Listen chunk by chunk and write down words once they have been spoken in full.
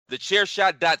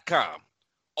TheChairShot.com.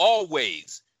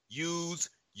 Always use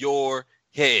your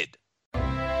head.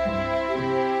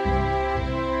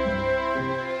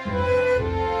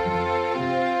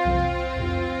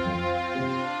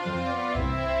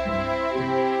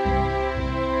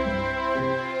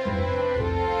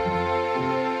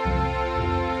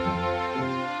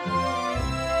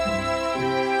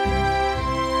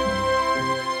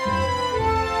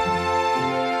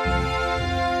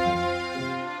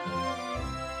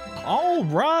 All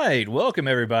right, welcome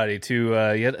everybody to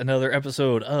yet another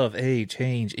episode of A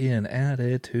Change in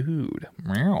Attitude.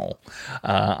 Meow.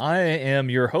 I am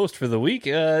your host for the week,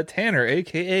 Tanner,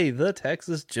 aka the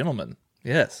Texas Gentleman.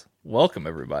 Yes, welcome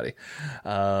everybody.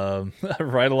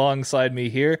 Right alongside me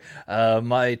here,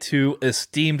 my two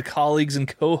esteemed colleagues and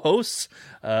co-hosts.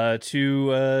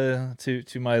 To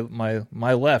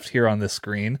my left here on this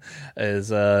screen is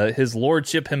his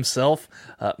lordship himself,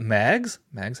 Mags.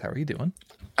 Mags, how are you doing?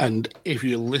 And if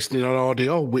you're listening on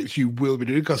audio, which you will be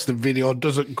doing because the video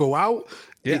doesn't go out,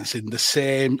 it's in the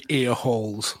same ear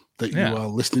holes that you are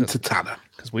listening to Tanner.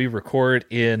 Because we record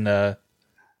in, I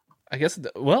guess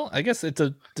it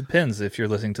depends if you're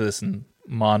listening to this in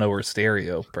mono or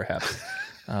stereo, perhaps.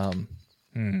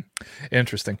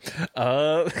 Interesting.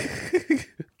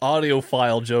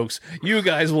 Audiophile jokes. You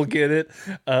guys will get it.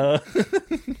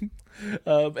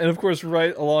 And of course,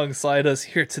 right alongside us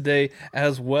here today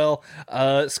as well,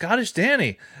 Scottish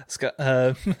Danny.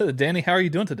 Danny, how are you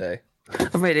doing today?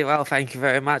 I'm really well, thank you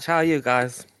very much. How are you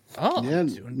guys? Oh, yeah,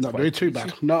 not doing too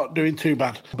bad. Not doing too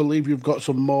bad. I believe you've got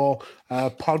some more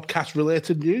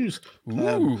podcast-related news.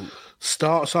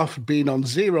 Starts off being on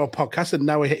zero podcasts, and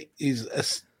now he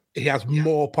has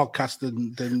more podcasts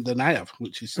than I have,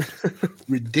 which is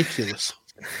ridiculous.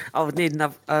 I would need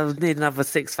another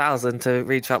 6,000 to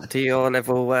reach up to your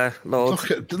level, Lord.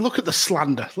 Look at the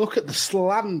slander. Look at the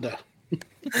slander.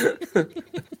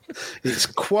 It's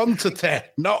quantity,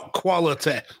 not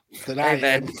quality, that I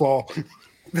aim for.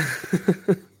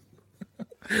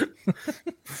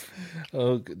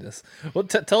 Oh goodness! Well,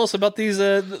 tell us about these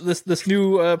this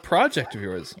new project of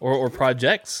yours, or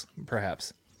projects,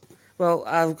 perhaps. Well,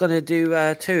 I'm going to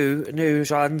do two new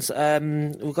runs.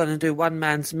 We're going to do One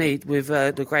Man's Meat with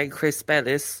the great Chris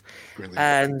Bellis. Brilliant.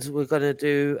 And we're going to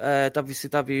do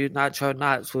WCW Nitro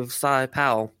Nights with Cy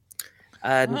Powell.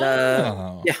 And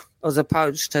I was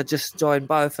approached to just join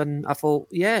both, and I thought,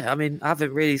 I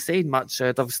haven't really seen much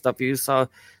WCW, so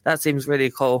that seems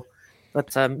really cool.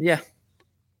 But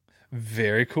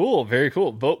Very cool, very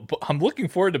cool. I'm looking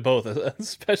forward to both,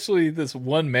 especially this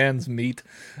One Man's Meat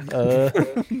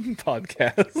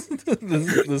podcast.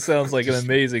 This sounds like an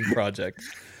amazing project.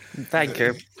 Thank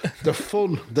you. The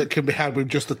fun that can be had with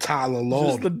just the title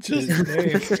alone. Just the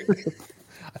name.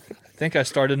 I think I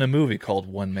starred in a movie called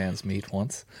One Man's Meat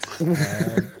once.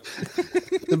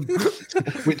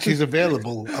 Which is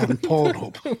available on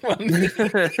Pornhub.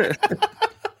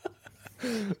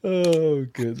 Oh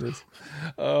goodness!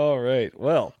 All right.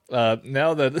 Well,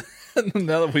 now that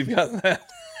we've got that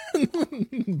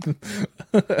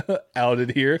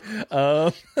outed here,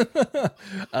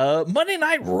 Monday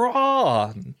Night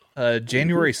Raw,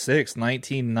 January 6th,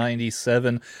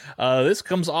 1997. This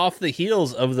comes off the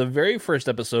heels of the very first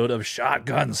episode of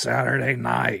Shotgun Saturday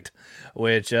Night,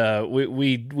 which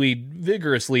we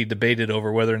vigorously debated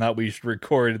over whether or not we should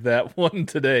record that one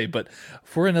today. But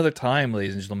for another time,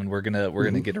 ladies and gentlemen, we're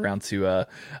gonna get around to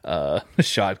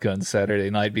Shotgun Saturday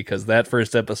Night, because that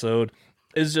first episode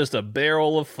is just a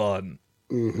barrel of fun.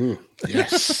 Mm-hmm.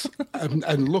 Yes.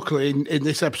 and luckily in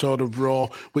this episode of Raw,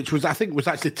 which was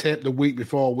actually taped the week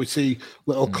before, we see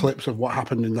little clips of what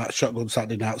happened in that Shotgun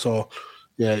Saturday Night. So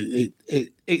yeah,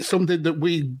 it's something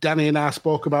that Danny and I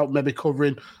spoke about maybe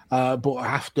covering, but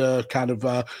after kind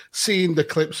of seeing the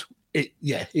clips, it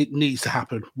needs to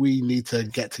happen. We need to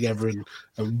get together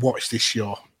and watch this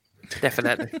show.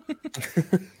 Definitely.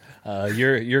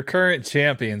 Your current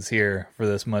champions here for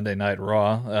this Monday Night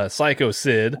Raw, Psycho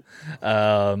Sid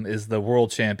is the world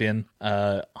champion,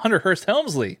 Hunter Hearst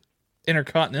Helmsley,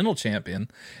 Intercontinental Champion,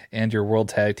 and your World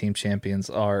Tag Team Champions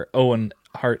are Owen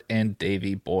Hart and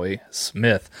Davey Boy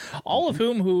Smith, all of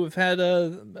who have had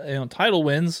title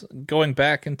wins going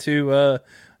back into a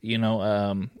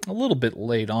little bit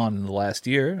late on in the last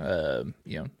year,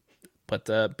 But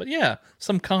yeah,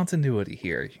 some continuity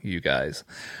here, you guys.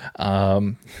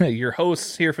 Your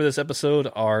hosts here for this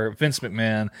episode are Vince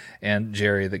McMahon and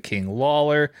Jerry the King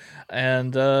Lawler.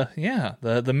 And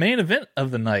the main event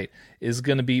of the night is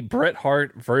going to be Bret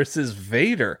Hart versus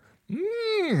Vader.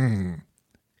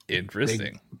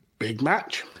 Interesting. Big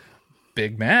match.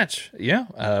 Big match. Yeah.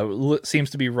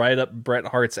 Seems to be right up Bret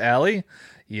Hart's alley.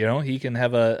 he can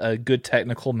have a good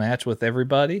technical match with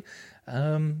everybody.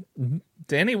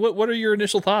 Danny, what are your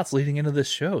initial thoughts leading into this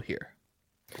show here?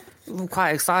 I'm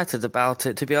quite excited about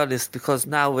it, to be honest, because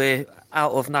now we're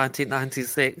out of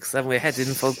 1996 and we're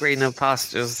heading for greener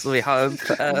pastures, we hope.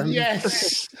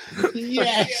 Yes.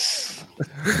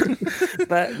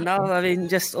 But no, I mean,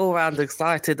 just all round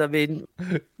excited. I mean,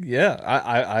 yeah,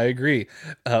 I agree.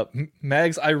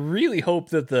 Mags, I really hope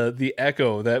that the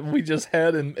echo that we just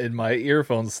had in my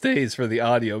earphones stays for the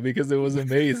audio, because it was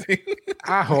amazing.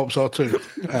 I hope so too.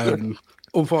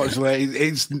 Unfortunately,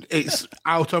 it's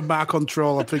out of my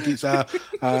control. I think it's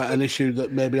an issue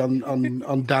that maybe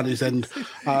on Danny's end.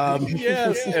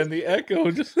 Yes, and the echo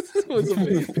just was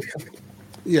amazing.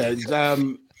 Yeah,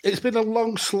 it's been a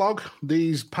long slog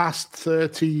these past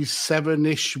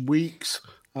 37-ish weeks.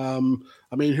 I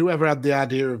mean, whoever had the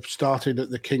idea of starting at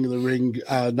the King of the Ring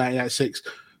 1996,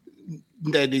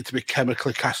 they need to be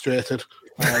chemically castrated.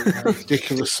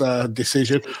 Ridiculous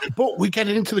decision. But we're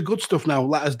getting into the good stuff now.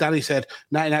 Like, as Danny said,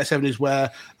 1997 is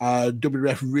where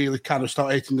WWF really kind of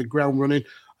started hitting the ground running.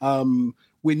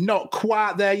 We're not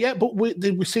quite there yet, but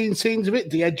we're seeing scenes of it.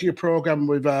 The edgier program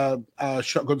with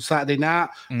Shotgun Saturday Night,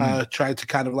 trying to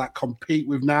kind of like compete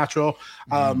with Nitro.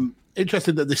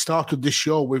 Interesting that they started this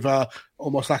show with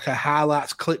almost like a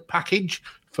highlights clip package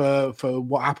for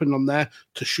what happened on there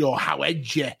to show how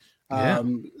edgy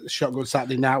Shotgun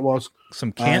Saturday Night was.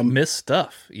 Some can't miss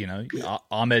stuff,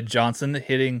 Ahmed Johnson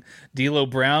hitting D'Lo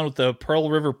Brown with the Pearl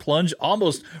River plunge,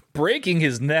 almost breaking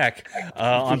his neck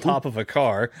on top of a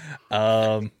car.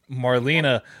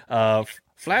 Marlena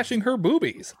flashing her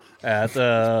boobies at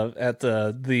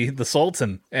the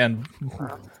Sultan, and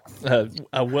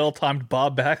a well-timed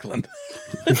Bob Backlund.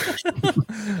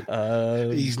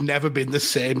 He's never been the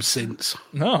same since.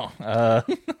 No.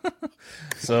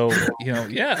 So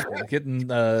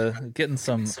getting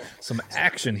some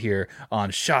action here on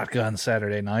Shotgun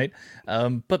Saturday Night.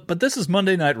 But this is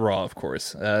Monday Night Raw, of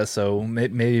course. So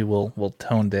maybe we'll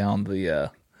tone down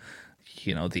the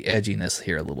the edginess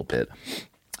here a little bit.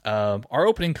 Our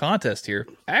opening contest here,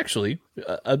 actually,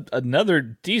 another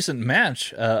decent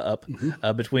match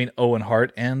between Owen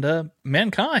Hart and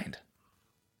Mankind.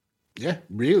 Yeah,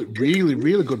 really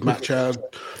good match.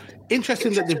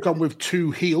 Interesting that they've gone with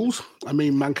two heels. I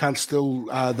mean, Mankind's still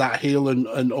that heel,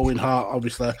 and Owen Hart,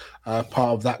 obviously, part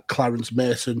of that Clarence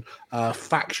Mason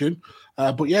faction.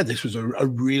 But yeah, this was a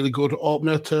really good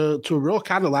opener to a Raw,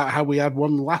 kind of like how we had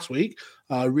one last week.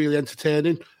 Really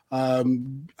entertaining.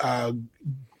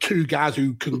 Two guys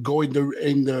who can go in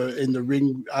the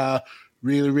ring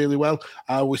really well.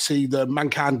 We see the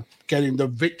Mankind getting the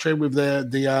victory with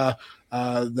the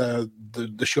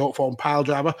short form pile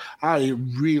driver. I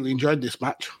really enjoyed this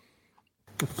match.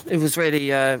 It was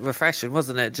really refreshing,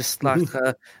 wasn't it? Just like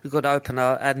a good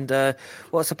opener. And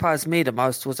what surprised me the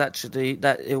most was actually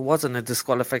that it wasn't a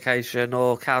disqualification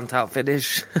or count out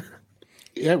finish.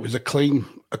 Yeah, it was a clean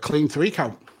 3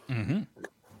 count. Mm-hmm.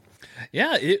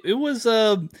 Yeah, it was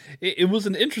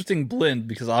an interesting blend,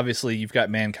 because obviously you've got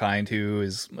Mankind, who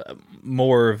is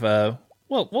more of a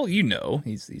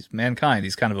he's Mankind.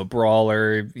 He's kind of a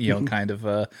brawler, kind of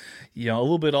a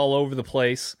little bit all over the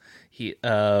place. He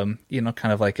kind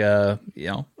of like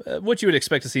what you would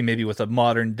expect to see maybe with a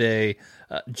modern day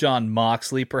Jon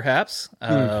Moxley, perhaps.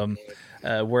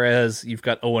 Whereas you've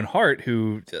got Owen Hart,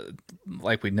 who,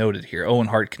 like we noted here, Owen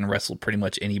Hart can wrestle pretty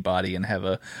much anybody and have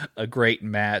a great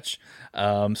match.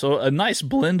 So a nice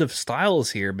blend of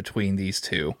styles here between these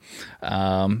two.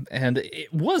 And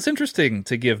it was interesting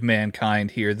to give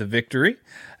Mankind here the victory,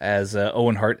 as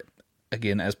Owen Hart,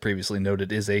 again, as previously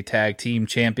noted, is a tag team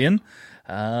champion.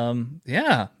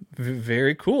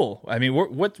 Very cool. I mean,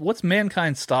 what's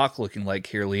Mankind's stock looking like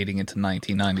here leading into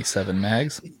 1997,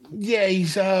 Mags? Yeah,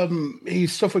 he's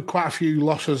suffered quite a few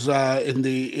losses in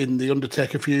the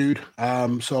Undertaker feud.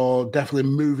 So definitely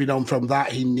moving on from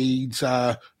that, he needs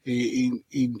he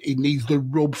needs the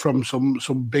rub from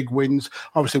some big wins.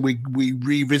 Obviously, we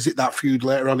revisit that feud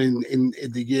later on in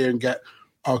the year and get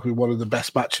arguably one of the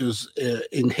best matches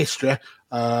in history.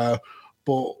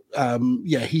 But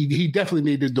he definitely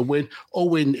needed the win.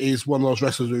 Owen is one of those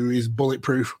wrestlers who is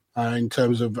bulletproof in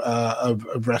terms of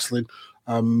wrestling.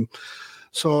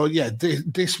 So yeah,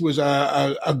 this was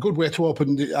a good way to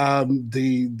open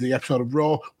the episode of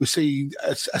Raw. We see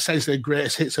essentially the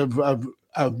greatest hits of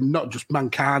not just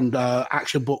Mankind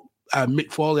action, but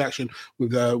Mick Foley action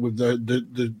with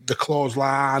the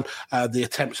clothesline, the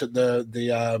attempts at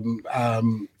the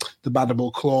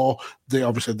mandible claw,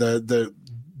 obviously the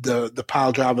the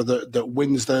pile driver that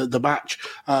wins the match.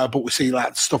 But we see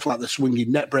like stuff like the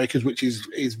swinging net breakers, which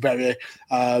is very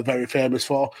very famous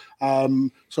for.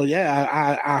 So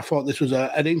yeah, I thought this was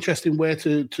an interesting way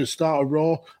to start a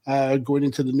Raw going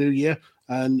into the new year.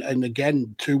 And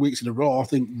again, 2 weeks in a row, I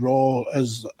think Raw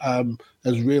has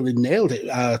really nailed it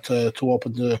to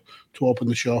open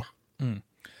the show.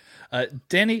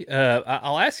 Danny,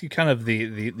 I'll ask you kind of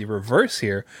the reverse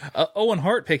here. Owen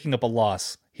Hart picking up a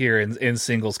loss here in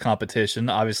singles competition.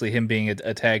 Obviously, him being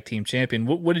a tag team champion.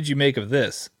 What did you make of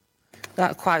this?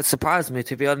 That quite surprised me,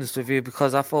 to be honest with you,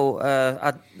 because I thought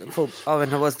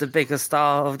Owen was the biggest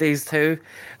star of these two.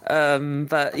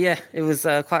 But yeah, it was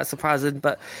quite surprising.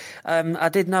 But I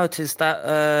did notice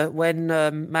that when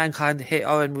Mankind hit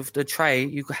Owen with the tray,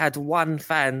 you had one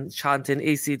fan chanting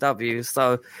ECW.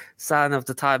 So sign of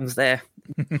the times there.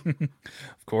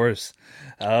 Of course.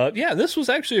 Yeah, this was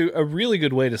actually a really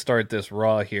good way to start this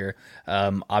Raw here.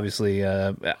 Obviously,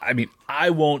 I mean, I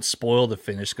won't spoil the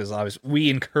finish because obviously we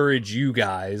encourage you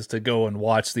guys to go and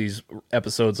watch these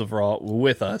episodes of Raw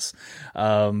with us.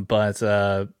 But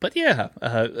yeah,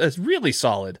 it's really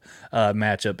solid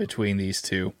matchup between these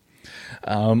two.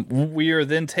 We are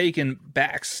then taken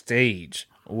backstage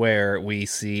where we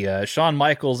see Shawn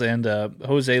Michaels and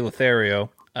Jose Lothario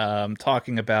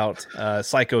talking about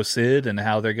Psycho Sid and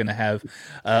how they're going to have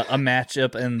a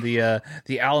matchup in the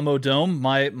Alamo Dome,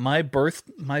 my birth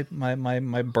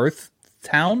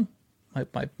town.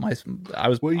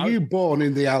 Were you born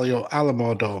in the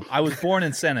Alamo Dome? I was born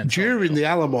in San Antonio. During the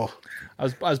Alamo. I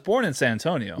was born in San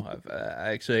Antonio.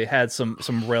 I actually had some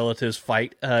relatives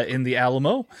fight in the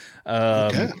Alamo.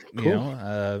 Okay, cool. You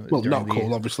know, well, not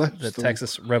cool, obviously. The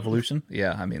Texas Revolution.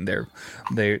 Yeah, I mean they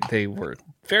were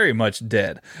very much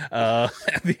dead. The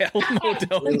Alamo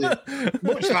Dome.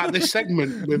 Much like this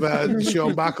segment with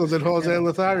Shawn Michaels and Jose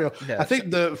Lothario. Yeah, I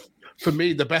think for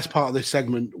me the best part of this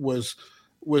segment was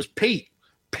Pete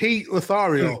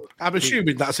Lothario. I'm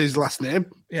assuming that's his last name.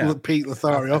 Yeah. Pete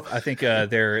Lothario. I think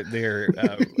they're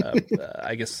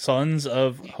I guess sons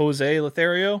of Jose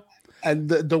Lothario. And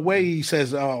the way he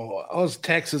says, "Oh, us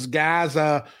Texas guys,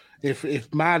 if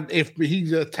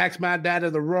he attacks my dad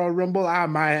in the Royal Rumble, I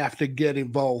might have to get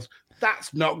involved."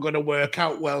 That's not going to work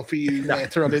out well for you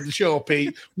later on in the show,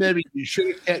 Pete. Maybe you should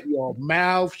have kept your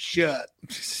mouth shut.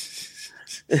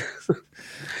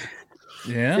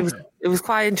 Yeah, it was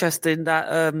quite interesting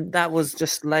that that was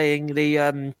just laying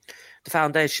the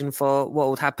foundation for what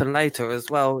would happen later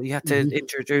as well. You had to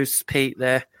introduce Pete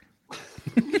there.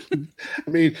 I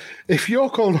mean, if you're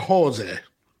called Jose,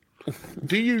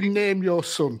 do you name your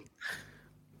son?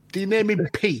 Do you name him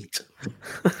Pete?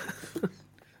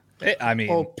 I mean,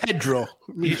 or Pedro?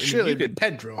 I mean, surely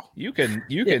Pedro. You can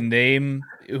name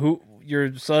who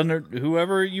your son or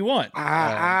whoever you want.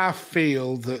 I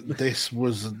feel that this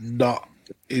was not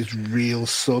his real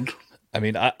son. I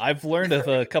mean, I've learned of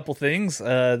a couple things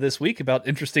this week about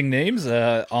interesting names.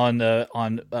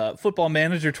 On Football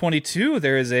Manager 22,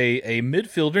 there is a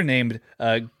midfielder named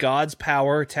God's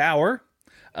Power Tower.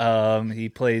 He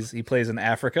plays in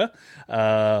Africa.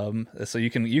 So you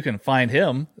can find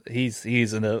him.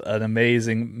 He's an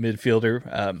amazing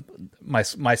midfielder.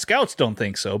 My scouts don't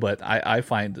think so, but I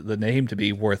find the name to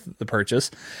be worth the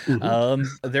purchase.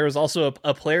 There was also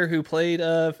a player who played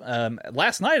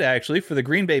last night actually for the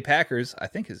Green Bay Packers. I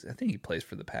think he plays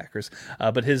for the Packers.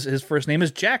 But his first name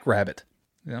is Jack Rabbit.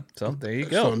 Yeah, so there you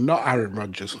go. So not Aaron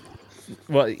Rodgers.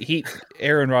 Well,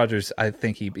 Aaron Rodgers, I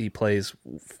think he plays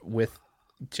with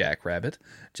Jack Rabbit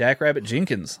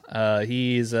Jenkins.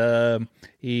 He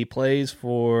plays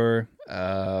for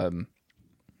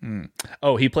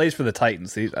he plays for the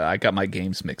Titans. I got my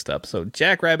games mixed up. So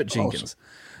Jack Rabbit Jenkins. Awesome.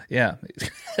 Yeah.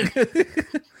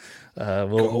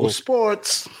 We'll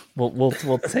sports.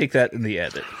 We'll take that in the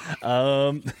edit.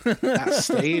 That's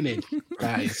staying in,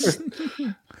 guys.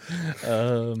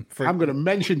 I'm going to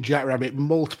mention Jack Rabbit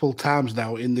multiple times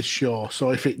now in this show,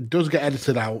 so if it does get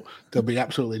edited out, there'll be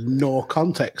absolutely no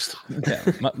context.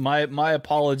 Yeah, my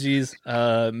apologies,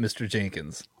 Mr.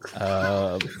 Jenkins.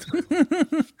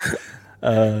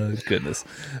 Goodness.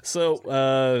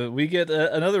 So we get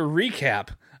another recap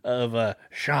of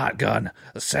Shotgun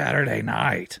Saturday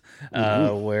Night,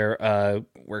 where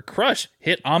Crush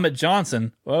hit Ahmed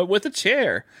Johnson with a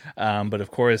chair, but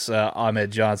of course Ahmed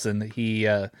Johnson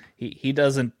he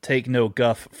doesn't take no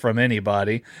guff from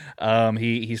anybody.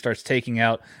 He starts taking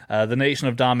out the Nation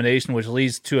of Domination, which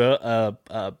leads to a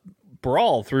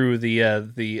brawl through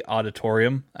the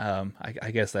auditorium.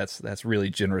 I guess that's really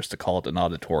generous to call it an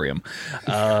auditorium.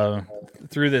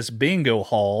 Through this bingo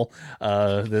hall,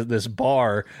 this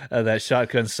bar that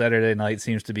Shotgun Saturday Night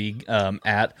seems to be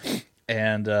at.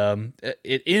 and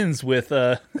it ends with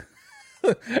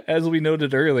as we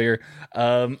noted earlier,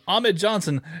 Ahmed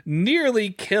Johnson nearly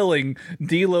killing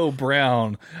D'Lo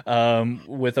Brown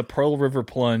with a Pearl River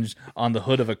plunge on the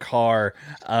hood of a car.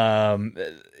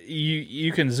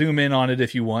 You can zoom in on it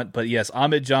if you want, but yes,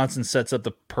 Ahmed Johnson sets up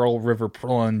the Pearl River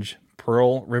plunge.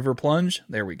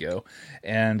 There we go.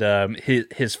 And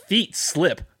his feet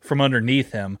slip from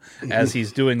underneath him as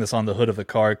he's doing this on the hood of the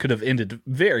car. It could have ended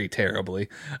very terribly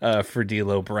for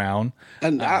D'Lo Brown.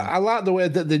 And I like the way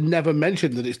that they never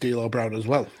mentioned that it's D'Lo Brown as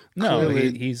well. No,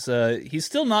 he's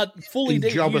still not fully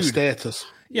debuted. Jobber status.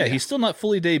 Yeah, he's still not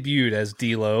fully debuted as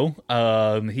D'Lo.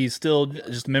 He's still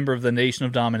just a member of the Nation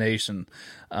of Domination.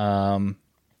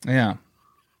 Yeah.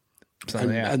 So,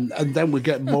 and then we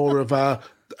get more of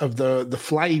the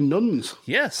flying nuns.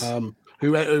 Yes.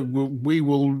 Who we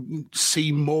will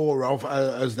see more of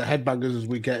as the headbangers as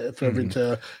we get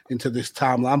further into this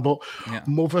timeline. But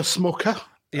Mother Smucker.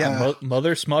 Yeah,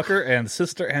 Mother Smucker and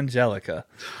Sister Angelica.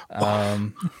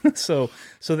 So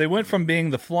they went from being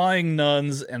the flying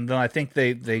nuns, and then I think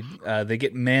they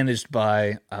get managed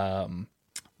by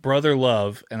Brother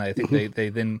Love, and I think they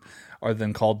then are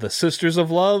then called the Sisters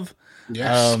of Love.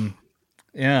 Yes.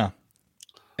 Yeah.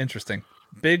 Interesting.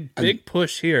 Big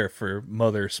push here for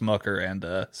Mother Smucker and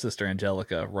Sister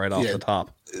Angelica right off the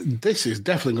top. This is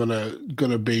definitely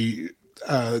gonna be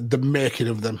the making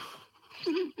of them.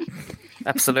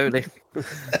 Absolutely.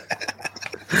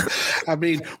 I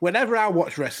mean, whenever I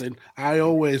watch wrestling, I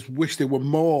always wish there were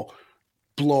more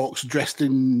blokes dressed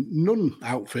in nun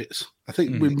outfits. I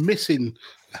think we're missing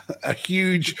a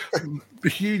huge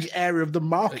area of the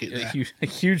market. A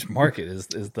huge market is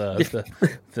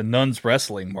the nuns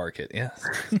wrestling market. Yes,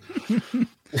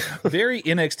 very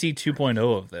NXT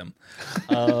 2.0 of them.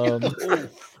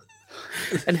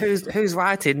 And who's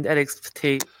writing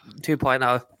NXT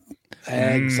 2.0?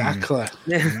 Exactly.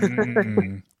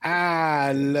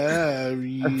 I love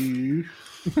you.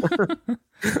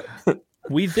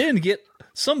 We then get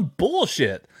some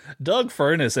bullshit. Doug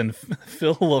Furnas and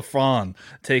Phil LaFon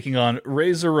taking on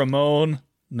Razor Ramon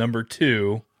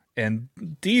 #2 and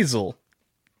Diesel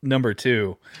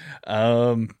 #2.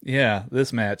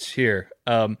 This match here.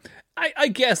 I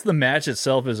guess the match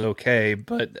itself is okay,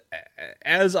 but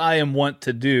as I am wont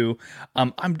to do,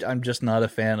 I'm just not a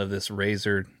fan of this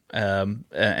Razor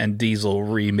and Diesel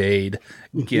remade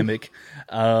gimmick.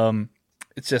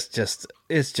 It's just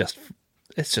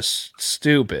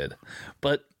stupid.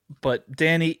 But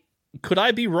Danny, could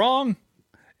I be wrong?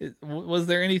 Was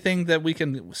there anything that we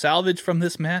can salvage from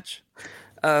this match?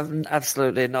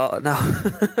 Absolutely not. No.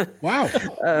 Wow.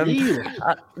 Really?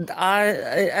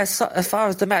 As far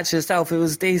as the match itself, it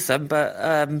was decent,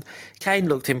 but Kane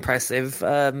looked impressive.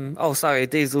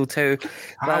 Diesel too.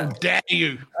 How dare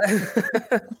you?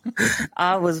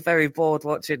 I was very bored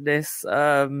watching this.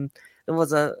 They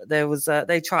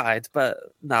tried, but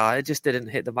no, it just didn't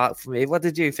hit the mark for me. What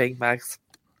did you think, Max?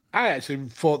 I actually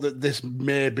thought that this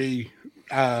may be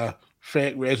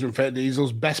Fake Razor and Fake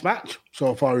Diesel's best match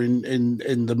so far in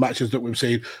the matches that we've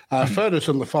seen. Furnas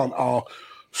and LaFon are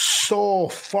so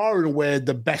far and away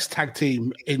the best tag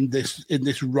team in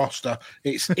this roster.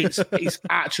 It's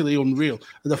actually unreal.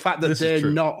 And the fact that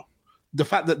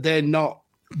they're not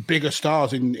bigger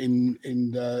stars in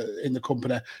the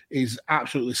company is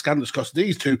absolutely scandalous, because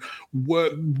these two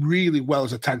work really well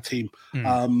as a tag team.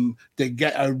 They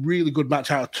get a really good match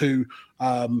out of two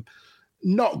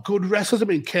not good wrestlers. I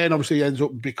mean, Kane obviously ends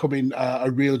up becoming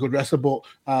a really good wrestler, but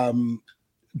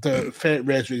the Fake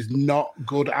Razor is not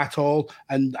good at all,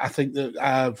 and I think that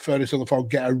Furnas and LaFon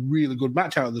get a really good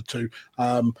match out of the two.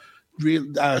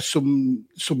 Some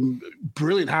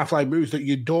brilliant half-line moves that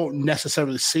you don't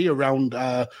necessarily see around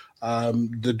the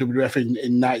WWF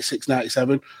in 96,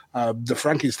 97. The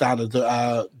Frankenstein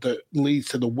that leads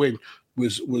to the win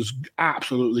was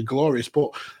absolutely glorious.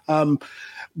 But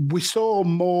we saw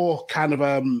more kind of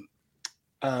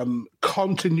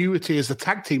continuity as a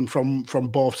tag team from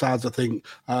both sides. I think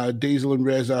Diesel and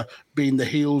Razor being the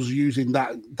heels, using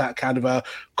that kind of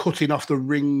cutting off the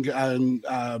ring and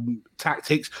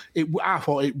tactics. I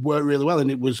thought it worked really well,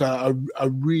 and it was a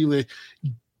really,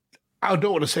 I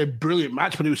don't want to say brilliant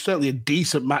match, but it was certainly a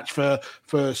decent match for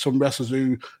some wrestlers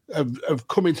who have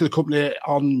come into the company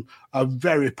on a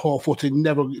very poor footing.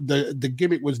 The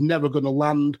gimmick was never going to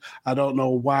land. I don't know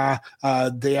why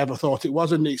they ever thought it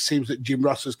was, and it seems that Jim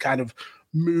Ross has kind of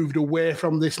moved away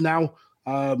from this now.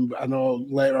 I know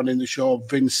later on in the show,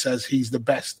 Vince says he's the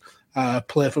best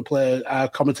play-for-play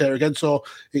commentator again, so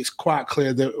it's quite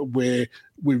clear that we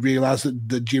realise that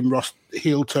the Jim Ross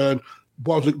heel turn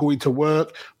wasn't going to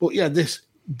work. But yeah, this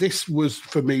this was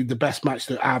for me the best match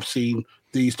that I've seen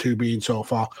these two be in so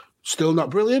far. Still not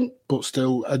brilliant, but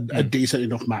still a decent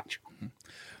enough match.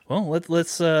 Well,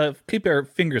 let's keep our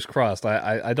fingers crossed.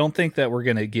 I don't think that we're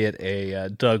gonna get a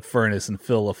Doug Furnas and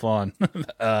Phil LaFon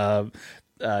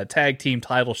tag team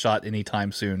title shot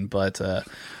anytime soon. But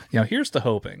here's to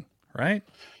hoping, right?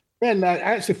 And I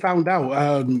actually found out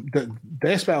that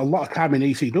they spent a lot of time in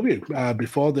ECW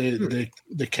before they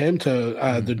came to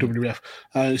the WWF.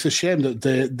 It's a shame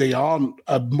that they aren't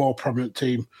a more prominent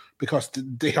team because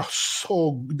they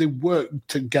work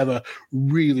together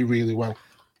really, really well.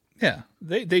 Yeah,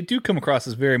 they do come across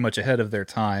as very much ahead of their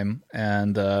time.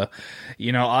 And,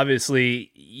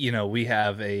 obviously, we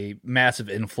have a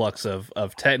massive influx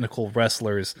of technical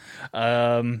wrestlers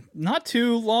not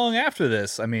too long after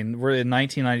this. I mean, we're in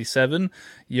 1997.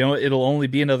 It'll only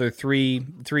be another three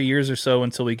years or so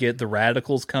until we get the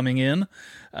Radicals coming in.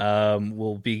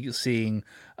 We'll be seeing,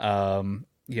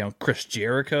 Chris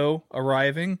Jericho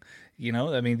arriving.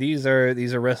 These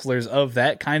are wrestlers of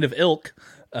that kind of ilk.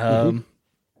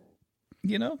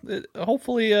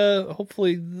 Hopefully,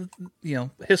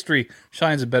 history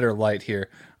shines a better light here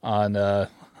on Doug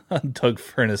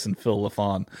Furnas and Phil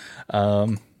LaFon.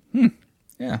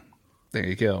 Yeah, there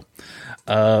you go.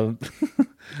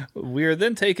 We are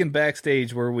then taken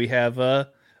backstage where we have the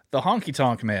Honky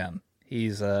Tonk Man.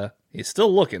 He's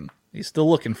still looking. He's still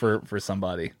looking for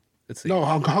somebody. No,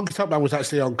 Honky Tonk Man was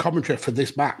actually on commentary for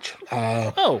this match.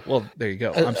 Oh, well, there you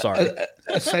go. I'm sorry.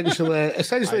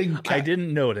 Essentially, I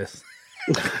didn't notice.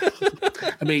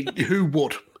 I mean, who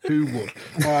would?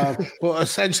 But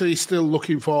essentially, still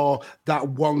looking for that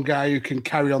one guy who can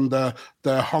carry on the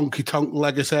honky tonk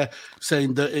legacy,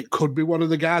 saying that it could be one of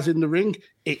the guys in the ring.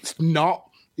 It's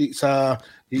not. It's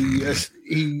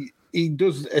he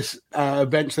does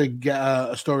eventually get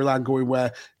a storyline going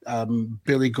where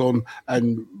Billy Gunn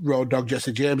and Road Dogg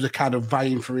Jesse James are kind of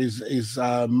vying for his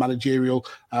managerial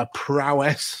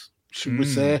prowess, should we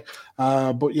say?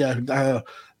 But yeah.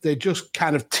 They're just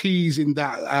kind of teasing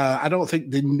that. I don't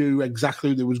think they knew exactly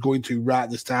who they was going to right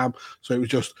this time. So it was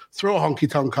just throw Honky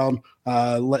Tonk on,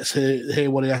 let's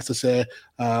hear what he has to say,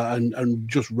 and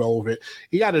just roll with it.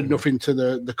 He added nothing to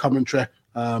the commentary.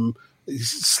 He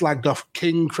slagged off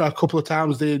King for a couple of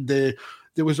times. There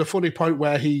was a funny point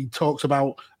where he talks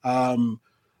about the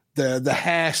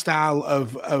hairstyle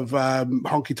of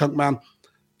Honky Tonk Man,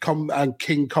 and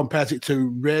King compares it to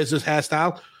Razor's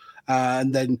hairstyle.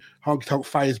 And then Honky Tonk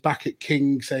fires back at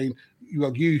King saying,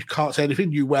 well, you can't say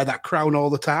anything. You wear that crown all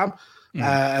the time.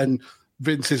 And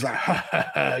Vince is like,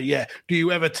 yeah, do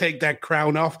you ever take that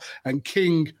crown off? And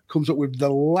King comes up with the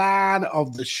line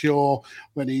of the show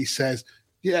when he says,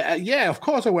 yeah, of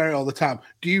course I wear it all the time.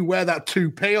 Do you wear that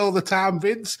toupee all the time,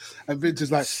 Vince? And Vince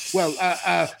is like, well,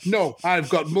 no, I've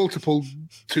got multiple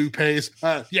toupees.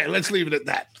 Yeah, let's leave it at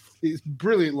that. It's a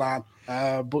brilliant line.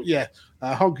 But yeah,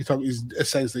 Honky Tonk is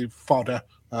essentially fodder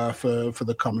for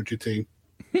the commentary team.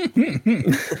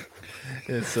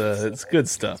 It's good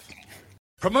stuff.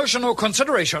 Promotional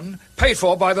consideration paid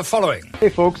for by the following. Hey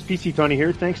folks, PC Tony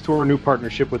here. Thanks to our new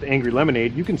partnership with Angry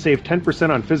Lemonade, you can save 10%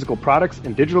 on physical products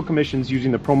and digital commissions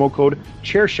using the promo code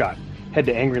ChairShot. Head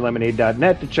to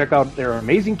angrylemonade.net to check out their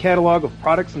amazing catalog of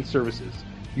products and services.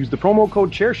 Use the promo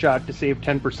code ChairShot to save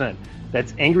 10%.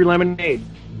 That's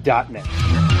angrylemonade.net.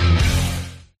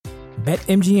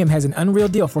 BetMGM has an unreal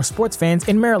deal for sports fans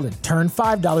in Maryland. Turn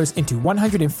 $5 into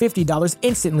 $150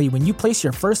 instantly when you place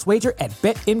your first wager at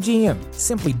BetMGM.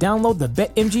 Simply download the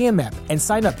BetMGM app and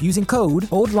sign up using code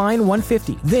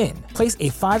OldLine150. Then, place a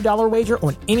 $5 wager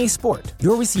on any sport.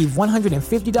 You'll receive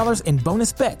 $150 in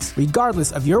bonus bets,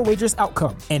 regardless of your wager's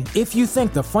outcome. And if you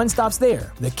think the fun stops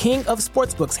there, the king of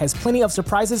sportsbooks has plenty of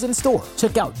surprises in store.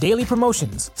 Check out daily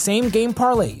promotions, same-game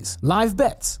parlays, live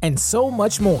bets, and so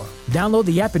much more. Download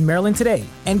the app in Maryland today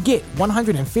and get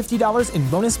 $150 in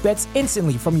bonus bets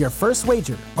instantly from your first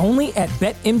wager. Only at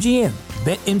BetMGM.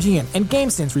 BetMGM and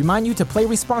GameSense remind you to play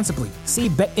responsibly. See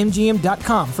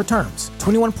BetMGM.com for terms.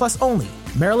 21 plus only.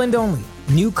 Maryland only.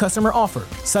 New customer offer.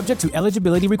 Subject to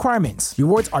eligibility requirements.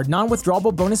 Rewards are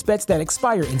non-withdrawable bonus bets that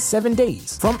expire in 7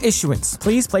 days. From issuance,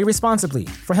 please play responsibly.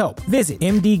 For help, visit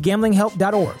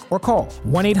mdgamblinghelp.org or call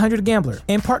 1-800-GAMBLER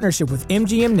in partnership with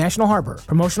MGM National Harbor.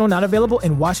 Promotional not available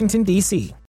in Washington,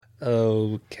 D.C.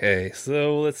 Okay,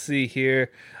 so let's see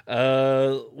here.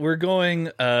 We're going,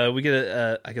 we get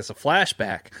a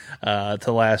flashback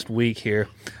to last week here.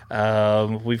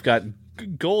 We've got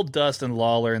Gold Dust and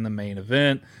Lawler in the main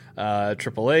event.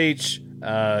 Triple H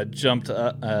jumped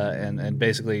and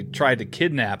basically tried to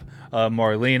kidnap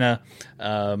Marlena.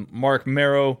 Mark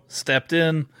Merrow stepped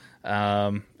in,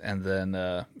 and And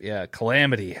then,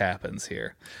 calamity happens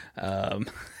here. I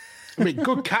mean,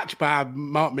 good catch by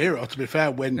Mark Miro, to be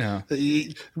fair, when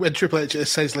Triple H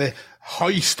essentially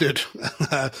hoisted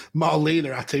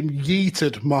Marlena at him,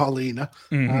 yeeted Marlena.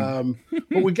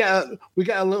 But we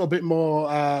get a little bit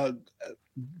more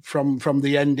from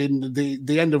the ending.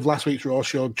 The end of last week's Raw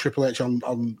showed Triple H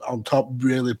on top,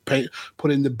 really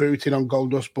putting the boot in on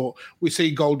Goldust. But we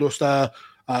see Goldust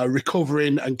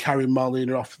recovering and carrying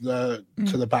Marlena off to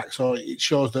the back, so it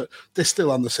shows that they're still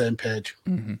on the same page.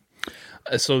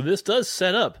 So this does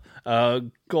set up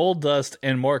Goldust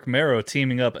and Mark Mero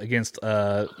teaming up against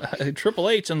Triple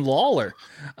H and Lawler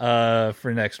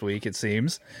for next week. It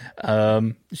seems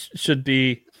should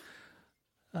be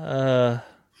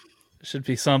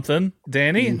something.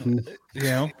 Danny,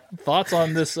 thoughts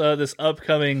on this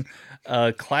upcoming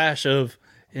clash of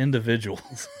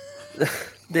individuals?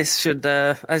 This should,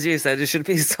 as you said, it should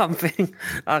be something.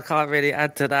 I can't really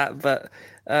add to that, but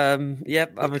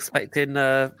yep, I'm expecting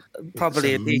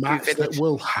probably a DQ match finish. that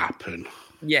will happen.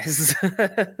 Yes.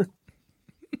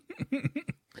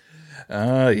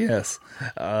 Yes.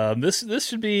 This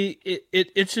should be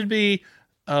it should be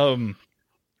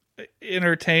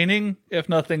entertaining, if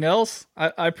nothing else.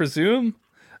 I presume.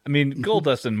 I mean,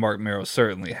 Goldust and Mark Mero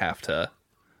certainly have to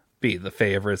be the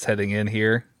favorites heading in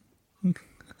here.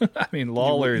 I mean,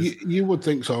 Lawler's. You would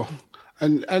think so,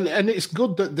 and it's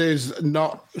good that there's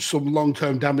not some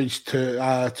long-term damage to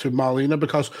Marlena,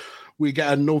 because we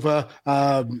get another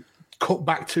cut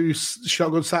back to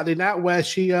Shotgun Saturday Night where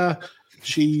she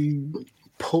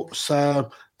puts the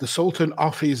Sultan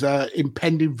off his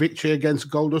impending victory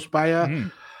against Goldust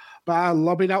by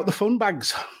lobbing out the fun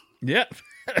bags. Yep.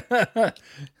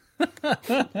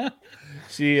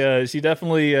 She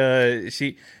definitely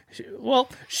she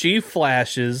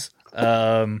flashes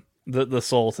the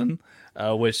Sultan,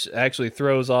 which actually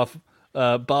throws off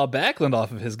Bob Backlund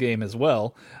off of his game as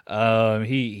well.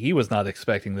 He was not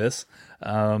expecting this.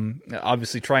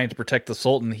 Obviously trying to protect the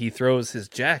Sultan, he throws his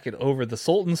jacket over the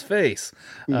Sultan's face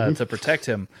to protect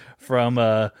him from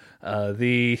the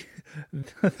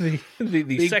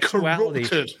sexuality,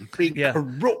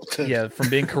 corrupted, from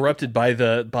being corrupted by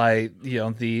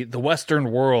the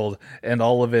Western world and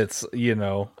all of its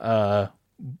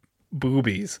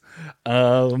boobies.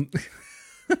 So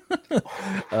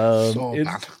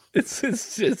bad. It's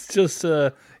just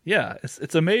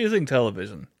it's amazing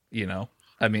television.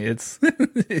 I mean,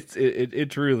 it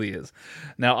truly is.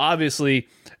 Now, obviously,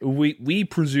 we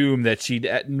presume that she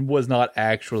was not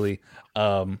actually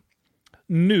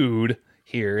nude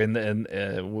here and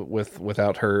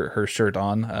without her shirt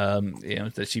on.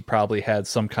 That she probably had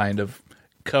some kind of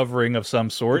covering of some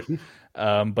sort.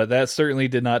 But that certainly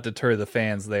did not deter the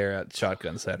fans there at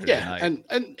Shotgun Saturday Night. And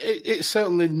it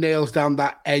certainly nails down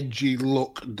that edgy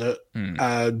look that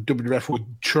WWF were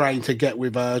trying to get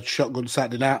with Shotgun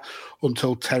Saturday Night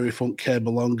until Terry Funk came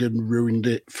along and ruined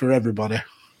it for everybody.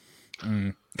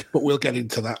 But we'll get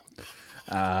into that.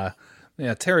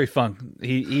 Terry Funk,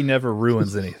 he never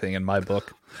ruins anything in my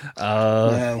book.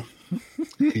 Well,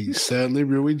 he certainly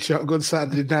ruined Shotgun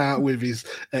Saturday Night with his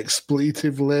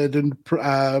expletive-laden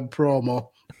promo.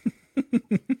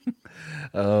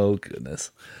 Oh,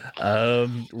 goodness.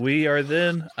 We are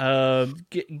then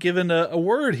given a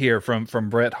word here from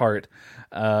Bret Hart.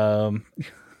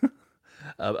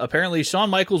 Apparently, Shawn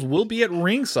Michaels will be at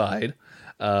ringside,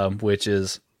 which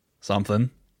is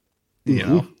something. Get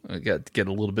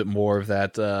a little bit more of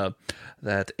that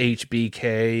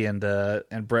HBK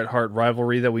and Bret Hart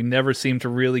rivalry that we never seem to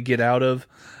really get out of.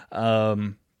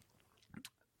 There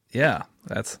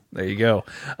you go.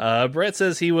 Bret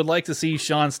says he would like to see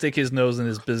Shawn stick his nose in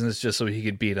his business just so he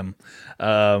could beat him,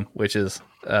 which is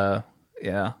I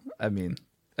mean,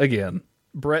 again,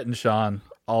 Bret and Shawn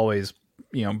always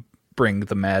bring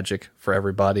the magic for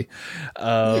everybody.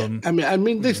 I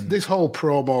mean, this whole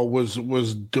promo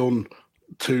was done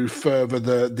to further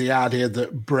the idea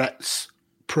that Bret's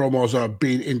promos are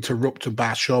being interrupted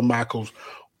by Shawn Michaels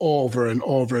over and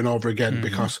over and over again,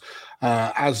 because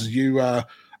as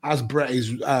Bret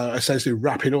is essentially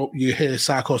wrapping up, you hear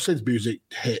Psycho Sid's music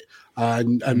hit,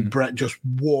 and Bret just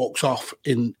walks off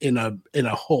in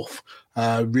a huff,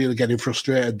 really getting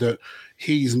frustrated that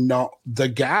he's not the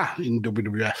guy in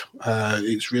WWF.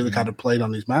 It's really kind of playing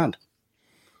on his mind.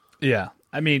 Yeah.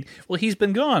 I mean, well, he's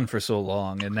been gone for so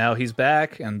long, and now he's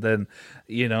back, and then,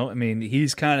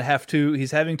 he's kind of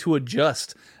he's having to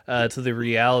adjust to the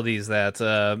realities that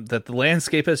the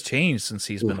landscape has changed since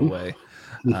he's been away.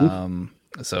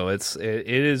 So it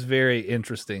is very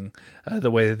interesting the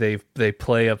way that they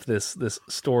play up this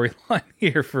storyline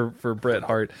here for Bret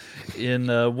Hart in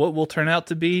what will turn out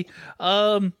to be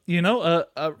a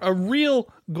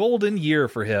real golden year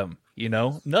for him.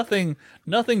 Nothing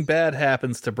bad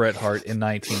happens to Bret Hart in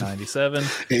 1997.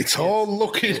 It's all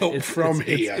looking up from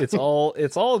here. It's all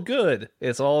good.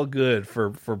 It's all good for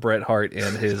Bret Hart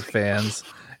and his fans.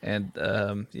 And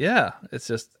it's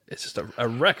just a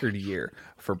record year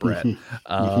for Bret.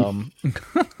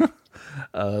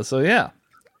 So yeah,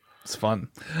 it's fun.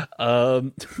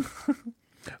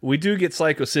 We do get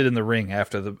Psycho Sid in the ring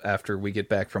after we get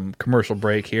back from commercial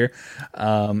break here,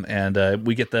 and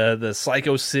we get the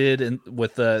Psycho Sid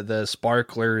with the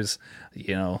sparklers,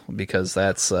 because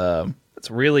that's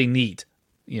it's really neat,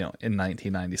 in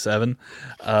 1997.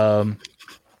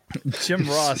 Jim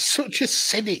Ross, such a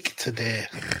cynic today.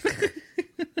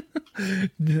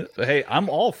 Hey, I'm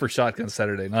all for Shotgun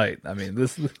Saturday Night. I mean,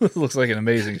 this looks like an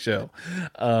amazing show.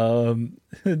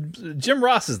 Jim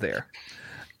Ross is there.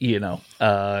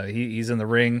 He's in the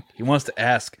ring. He wants to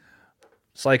ask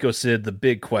Psycho Sid the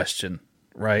big question,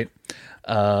 right?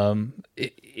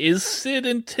 Is Sid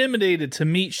intimidated to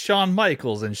meet Shawn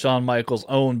Michaels in Shawn Michaels'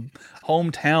 own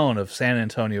hometown of San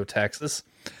Antonio, Texas?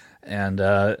 And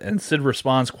Sid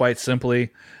responds quite simply,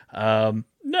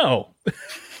 no.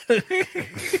 I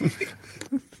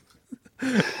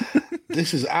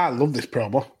love this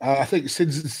promo. I think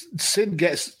Sid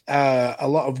gets a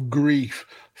lot of grief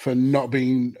for not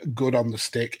being good on the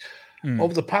stick.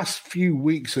 Over the past few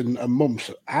weeks and months,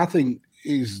 I think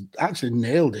he's actually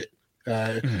nailed it.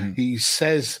 He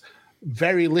says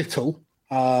very little,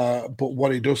 but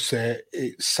what he does say,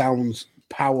 it sounds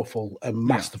powerful and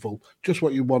masterful. Just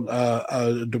what you want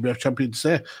a WWF champion to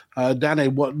say. Danny,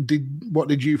 what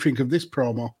did you think of this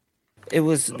promo? It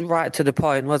was right to the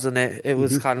point, wasn't it? It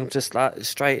was kind of just like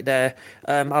straight there.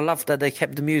 I love that they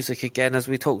kept the music again, as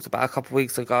we talked about a couple of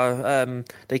weeks ago.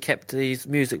 They kept these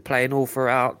music playing all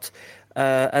throughout.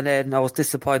 And then I was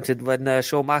disappointed when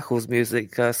Shawn Michaels'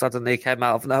 music suddenly came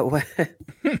out of nowhere.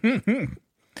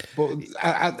 But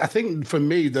I think for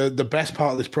me, the best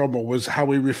part of this promo was how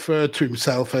he referred to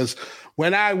himself as,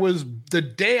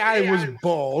 the day I was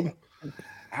born,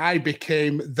 I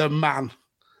became the man.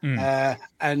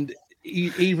 And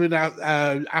even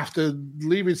after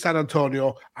leaving San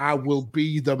Antonio, I will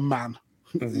be the man.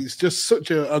 It's just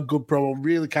such a good promo,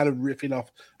 really kind of riffing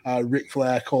off Ric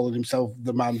Flair calling himself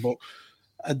the man. But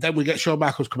then we get Shawn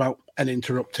Michaels come out and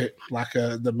interrupt it like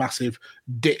the massive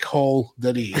dickhole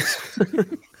that he is.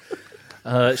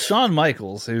 Shawn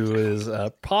Michaels, who is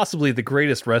possibly the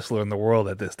greatest wrestler in the world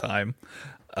at this time,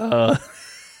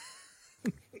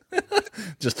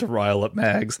 just to rile up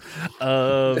Mags.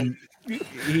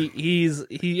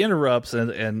 He interrupts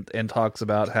and talks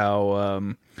about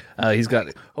how he's got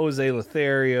Jose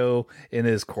Lothario in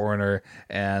his corner,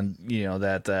 and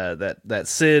that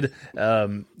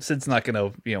Sid's not going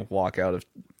to walk out of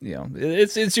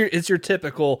it's your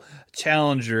typical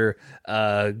challenger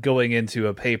going into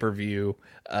a pay-per-view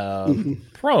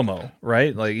promo,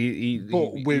 right? Like he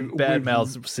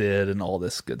badmouths Sid and all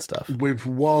this good stuff. With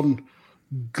one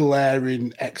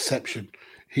glaring exception,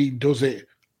 he does it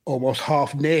almost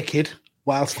half naked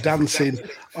whilst dancing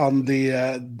on the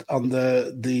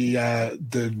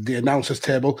announcer's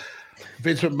table.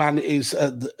 Vince McMahon is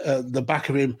at the back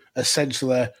of him,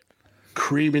 essentially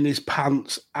creaming his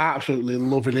pants, absolutely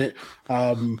loving it.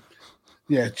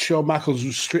 Shawn Michaels,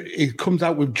 he comes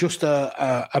out with just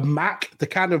a Mac, the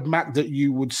kind of Mac that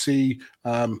you would see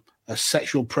a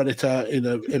sexual predator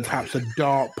in perhaps a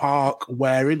dark park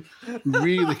wearing.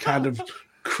 Really kind of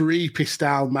creepy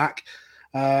style Mac.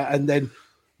 And then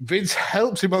Vince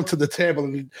helps him onto the table.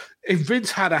 And if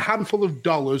Vince had a handful of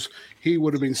dollars, he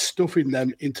would have been stuffing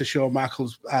them into Shawn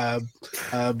Michaels' pants.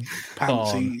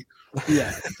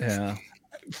 Yeah.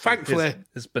 Thankfully,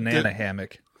 his banana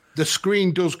hammock. The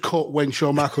screen does cut when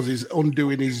Shawn Michaels is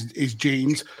undoing his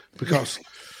jeans, because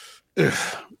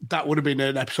that would have been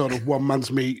an episode of One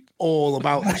Man's Meat all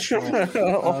about that show.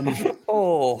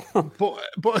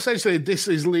 But essentially, this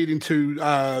is leading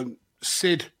to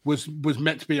Sid was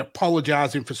meant to be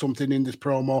apologising for something in this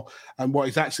promo, and what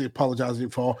he's actually apologising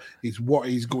for is what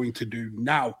he's going to do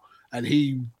now. And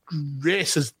he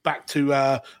races back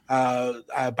to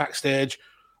backstage,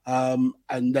 and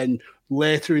then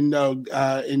later in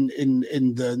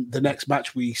the next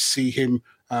match, we see him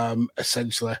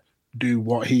essentially do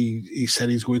what he said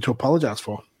he's going to apologise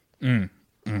for.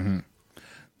 Mm-hmm.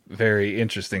 Very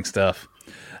interesting stuff.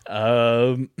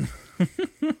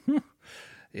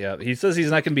 Yeah, he says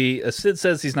he's not going to be. Sid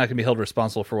says he's not going to be held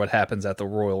responsible for what happens at the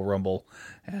Royal Rumble,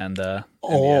 and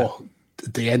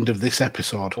the end of this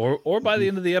episode, or by the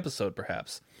end of the episode,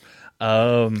 perhaps.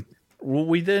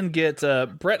 We then get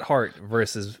Bret Hart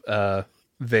versus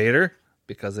Vader,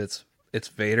 because it's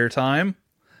Vader time,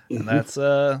 and that's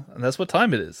what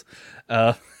time it is.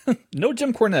 No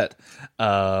Jim Cornette,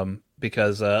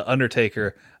 because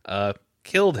Undertaker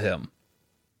killed him.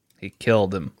 He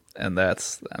killed him, and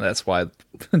that's why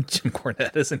Jim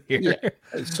Cornette isn't here. Yeah.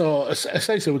 So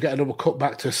essentially, we get another cut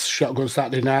back to Shotgun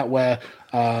Saturday Night where.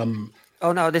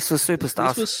 Oh no, this was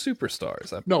Superstars. This was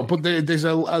Superstars. No, but there's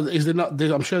is there not?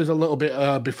 I'm sure there's a little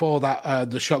bit before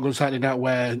that. The Shotgun Saturday Night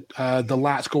where the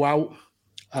lights go out,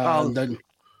 and then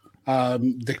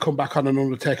they come back on, and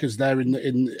Undertaker's there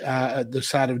in at the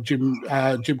side of Jim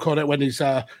Cornette when he's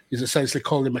essentially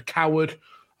calling him a coward.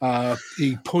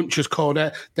 He punches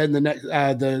Cornette. Then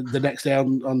the next day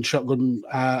on Shotgun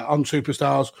on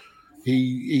Superstars,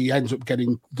 he ends up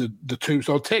getting the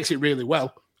tombstone. Takes it really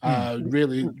well.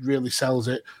 Really sells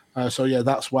it. So yeah,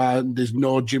 that's why there's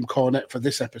no Jim Cornette for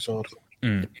this episode.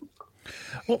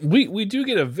 Well, we do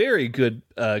get a very good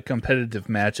competitive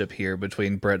matchup here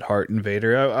between Bret Hart and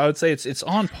Vader. I would say it's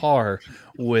on par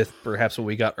with perhaps what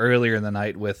we got earlier in the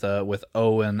night with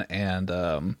Owen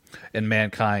and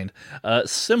Mankind.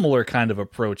 Similar kind of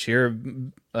approach here,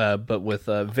 but with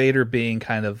Vader being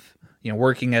kind of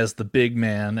working as the big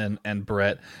man, and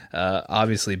Bret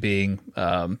obviously being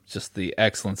just the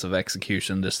excellence of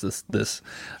execution, just this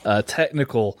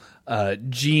technical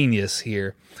genius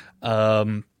here.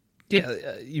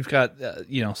 You've got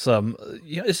some.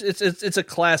 It's a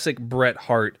classic Bret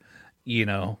Hart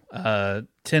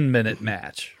 10-minute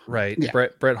match, right? Yeah.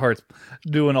 Bret Hart's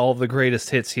doing all of the greatest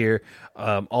hits here,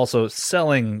 also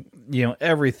selling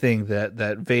everything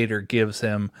that Vader gives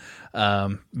him.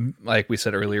 Like we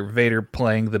said earlier, Vader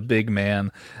playing the big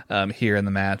man here in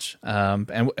the match,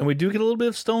 and we do get a little bit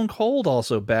of Stone Cold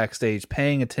also backstage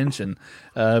paying attention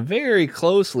very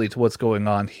closely to what's going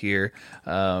on here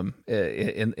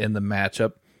in the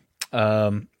matchup.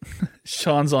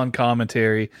 Sean's on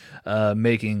commentary,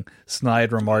 making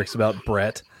snide remarks about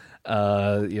Bret,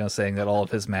 saying that all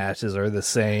of his matches are the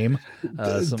same.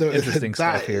 Some interesting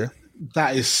stuff here.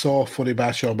 That is so funny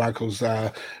by Shawn Michaels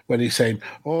when he's saying,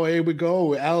 "Oh, here we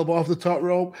go, elbow off the top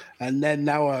rope, and then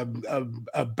now a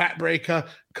backbreaker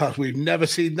because we've never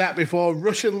seen that before.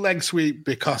 Russian leg sweep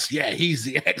because he's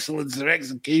the excellence of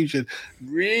execution.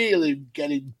 Really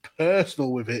getting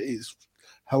personal with it. It's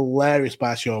hilarious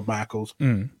by Shawn Michaels."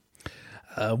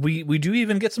 We do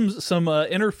even get some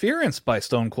interference by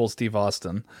Stone Cold Steve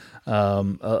Austin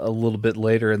a little bit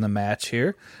later in the match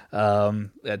here,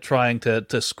 trying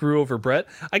to screw over Bret.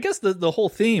 I guess the whole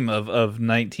theme of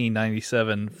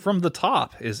 1997 from the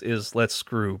top is let's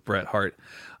screw Bret Hart.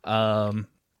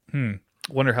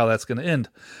 Wonder how that's going to end.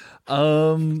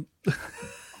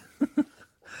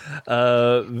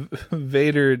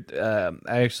 Vader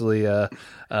actually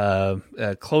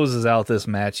closes out this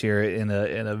match here in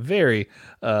a very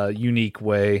unique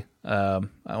way.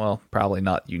 Well, probably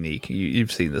not unique.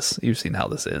 You've seen this. You've seen how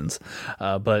this ends.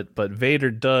 But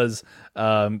Vader does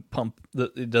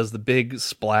does the big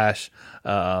splash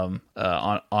on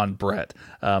Bret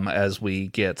as we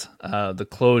get the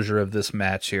closure of this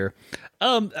match here.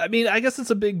 I guess it's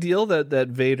a big deal that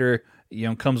Vader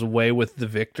comes away with the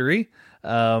victory.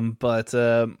 But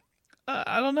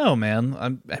I don't know,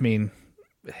 man.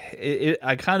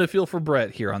 I kind of feel for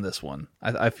Bret here on this one.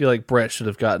 I feel like Bret should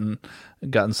have gotten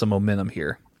some momentum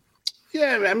here.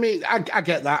 Yeah, I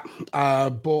get that,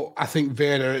 but I think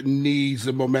Vader needs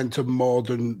the momentum more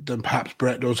than perhaps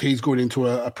Bret does. He's going into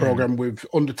a program with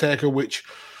Undertaker, which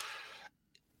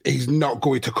he's not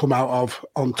going to come out of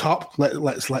on top.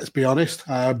 Let's be honest.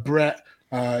 Bret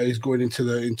is going into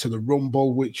the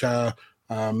Rumble, which.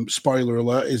 Spoiler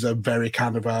alert, is a very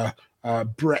kind of a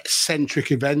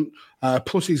Bret-centric event.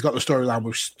 Plus, he's got the storyline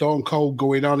with Stone Cold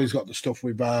going on. He's got the stuff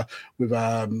with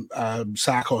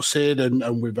Psycho Sid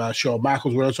and with Shawn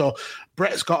Michaels. So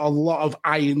Bret's got a lot of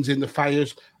irons in the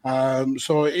fires.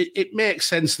 So it makes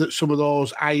sense that some of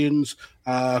those irons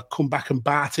come back and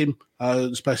bite him,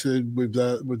 especially with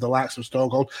the likes of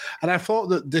Stone Cold. And I thought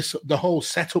that the whole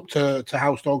setup to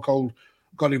how Stone Cold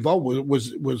got involved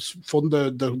was fun.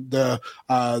 The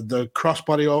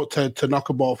crossbody to knock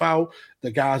them both out.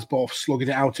 The guys both slugging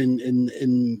it out on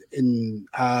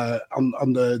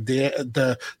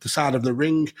the side of the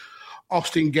ring.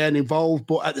 Austin getting involved,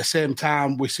 but at the same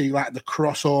time we see like the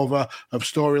crossover of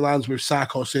storylines with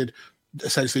Psycho Sid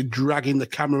essentially dragging the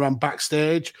cameraman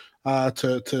backstage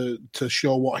to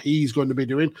show what he's going to be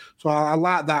doing. So I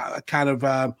like that kind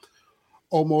of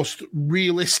almost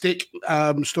realistic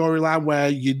storyline where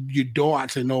you don't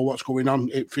actually know what's going on.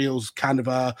 It feels kind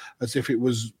of as if it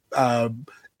was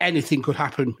anything could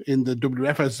happen in the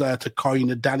WWF, as to coin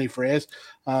a Danny phrase.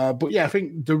 But yeah, I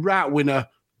think the right winner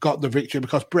got the victory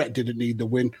because Bret didn't need the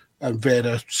win, and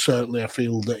Vader certainly, I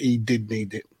feel that he did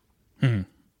need it.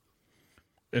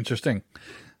 Interesting.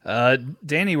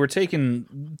 Danny, we're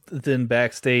taking then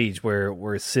backstage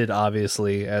where Sid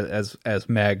obviously, as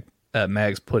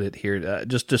Mags put it here,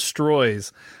 just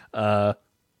destroys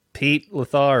Pete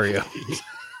Lothario.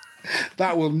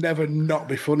 That will never not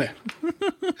be funny.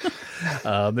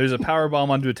 There's a powerbomb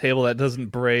onto a table that doesn't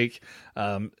break.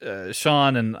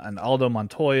 Sean and Aldo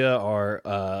Montoya are,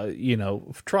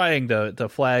 trying to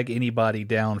flag anybody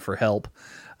down for help.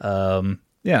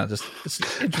 Just it's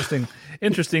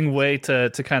interesting way to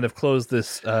kind of close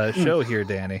this show here,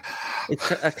 Danny.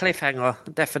 It's a cliffhanger,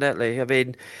 definitely. I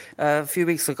mean, a few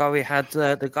weeks ago we had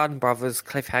the Gunn Brothers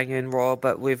cliffhanger in Raw,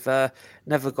 but we've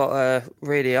never got a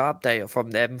really update from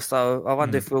them. So I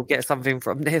wonder if we'll get something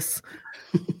from this.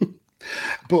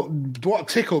 But what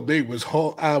tickled me was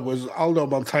Aldo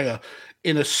Montoya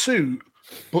in a suit,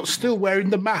 but still wearing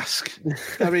the mask.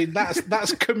 I mean,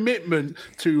 that's commitment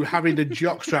to having a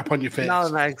jockstrap on your face. No,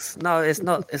 Max. No, it's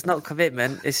not. It's not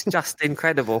commitment. It's just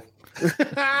incredible.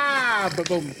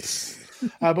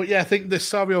 But yeah, I think the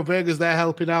Savio Vega's there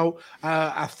helping out.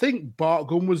 I think Bart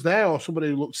Gunn was there, or somebody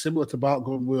who looked similar to Bart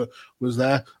Gunn was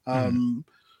there.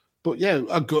 But yeah,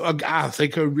 I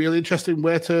think a really interesting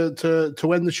way to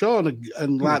end the show.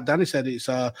 And like Danny said, it's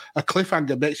a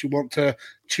cliffhanger, makes you want to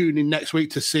tune in next week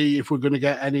to see if we're going to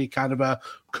get any kind of a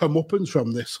comeuppance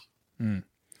from this. Well,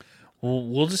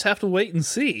 we'll just have to wait and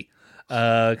see.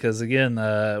 Because again,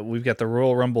 we've got the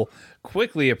Royal Rumble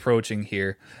quickly approaching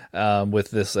here with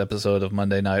this episode of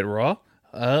Monday Night Raw.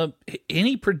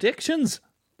 Any predictions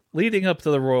leading up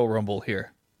to the Royal Rumble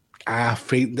here? I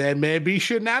think there may be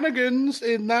shenanigans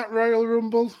in that Royal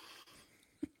Rumble.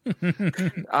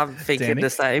 I'm thinking Danny? the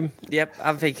same. Yep,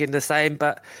 I'm thinking the same,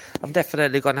 but I'm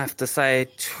definitely going to have to say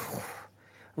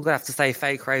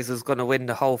Fake Razor's going to win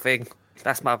the whole thing.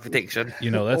 That's my prediction.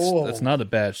 That's not a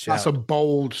bad shout. That's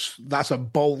a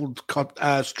bold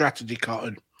strategy,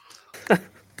 Cotton.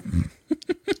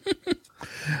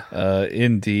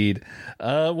 Indeed.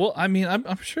 Well, I mean,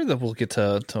 I'm sure that we'll get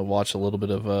to watch a little bit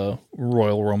of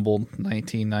Royal Rumble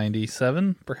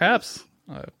 1997, perhaps.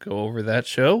 Go over that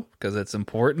show because it's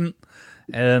important,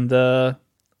 and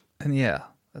yeah,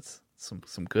 that's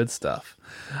some good stuff.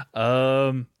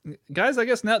 Guys, I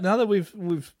guess now that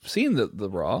we've seen the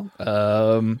Raw,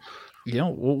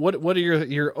 what are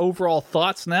your overall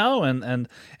thoughts now, and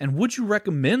would you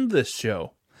recommend this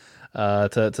show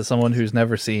to someone who's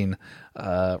never seen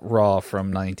Raw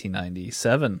from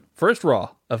 1997, first Raw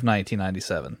of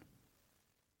 1997?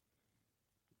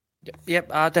 Yep,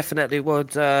 I definitely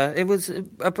would. It was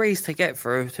a breeze to get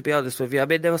through, to be honest with you. I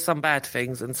mean, there were some bad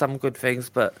things and some good things,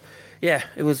 but yeah,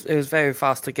 it was very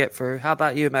fast to get through. How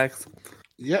about you, Max?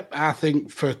 Yep, I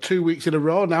think for 2 weeks in a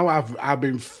row now, I've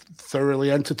been thoroughly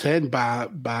entertained by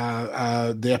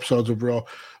the episodes of Raw.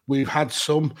 We've had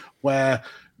some where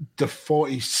the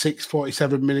 46,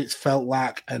 47 minutes felt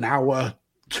like an hour,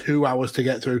 2 hours to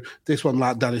get through. This one,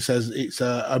 like Danny says, it's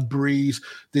a breeze.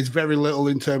 There's very little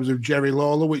in terms of Jerry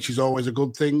Lawler, which is always a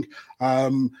good thing.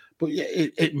 But yeah,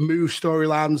 it moved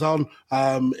storylines on.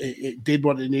 It did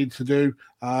what it needed to do.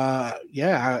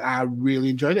 I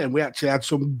really enjoyed it. And we actually had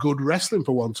some good wrestling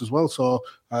for once as well. So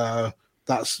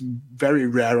that's very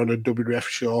rare on a WWF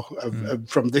show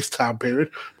from this time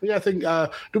period. But yeah, I think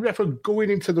WWF are going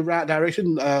into the right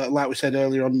direction. Like we said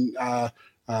earlier on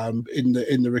in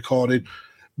the recording,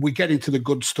 we get into the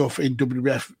good stuff in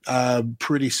WWF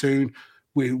pretty soon.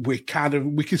 We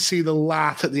can see the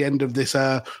light at the end of this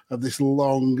long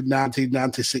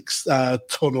 1996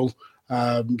 tunnel.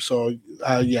 We're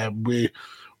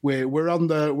on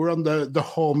the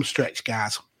home stretch,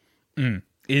 guys.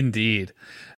 Indeed.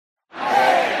 8, 7,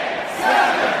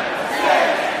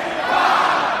 6,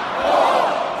 5,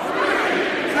 4, 3,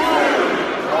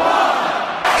 2,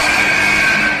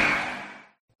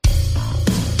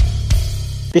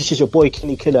 1. This is your boy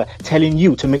Kenny Killer telling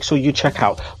you to make sure you check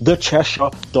out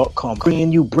thechairshot.com,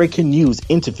 bringing you breaking news,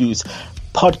 interviews,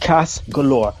 podcasts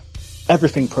galore,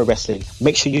 everything pro wrestling.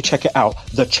 Make sure you check it out,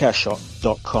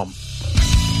 thechairshot.com.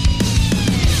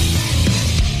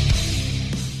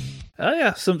 Oh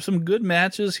yeah, some good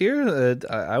matches here.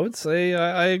 I would say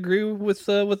I agree with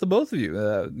the both of you.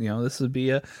 This would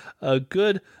be a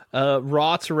good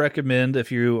Raw to recommend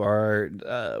if you are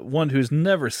one who's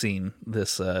never seen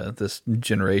this this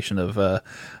generation of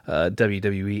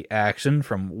WWE action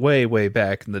from way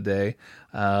back in the day.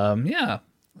 Yeah,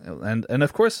 and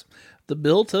of course the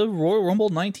build to Royal Rumble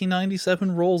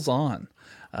 1997 rolls on,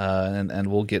 and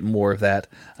we'll get more of that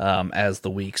as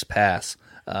the weeks pass.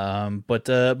 But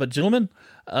gentlemen,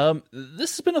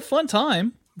 this has been a fun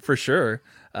time for sure.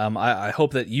 I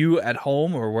hope that you at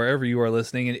home or wherever you are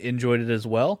listening enjoyed it as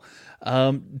well.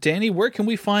 Danny, where can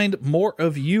we find more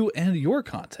of you and your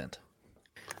content?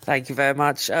 Thank you very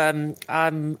much.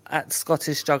 I'm at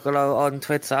Scottish Juggalo on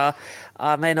Twitter.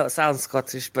 I may not sound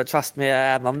Scottish, but trust me,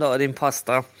 I am. I'm not an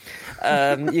imposter.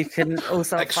 You can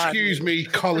also excuse me,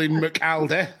 Colin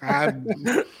McAlder.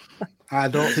 I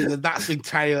don't think that's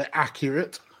entirely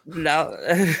accurate. No.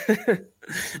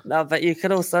 No, but you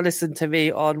can also listen to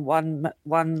me on One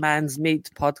Man's Meat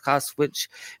podcast, which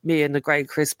me and the great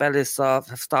Chris Bellis have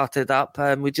started up.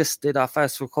 We just did our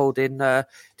first recording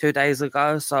 2 days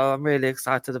ago, so I'm really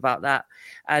excited about that.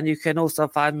 And you can also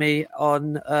find me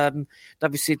on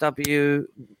WCW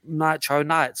Nitro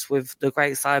Nights with the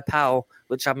great Cy Powell,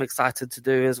 which I'm excited to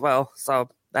do as well. So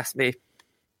that's me.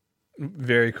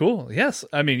 Very cool. Yes,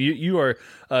 I mean you are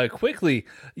quickly,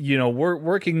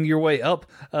 working your way up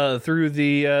through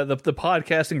the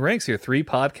podcasting ranks here. 3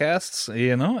 podcasts.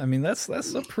 I mean that's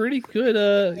a pretty good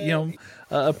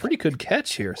a pretty good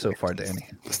catch here so far, Danny.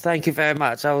 Thank you very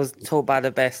much. I was taught by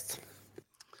the best.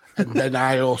 And then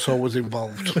I also was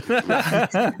involved.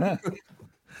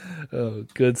 Oh,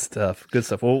 good stuff. Good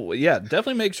stuff. Well, yeah,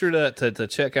 definitely make sure to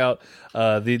check out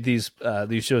these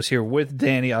shows here with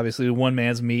Danny. Obviously, One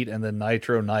Man's Meat and the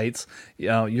Nitro Nights.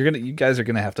 You guys are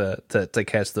gonna have to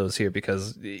catch those here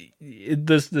because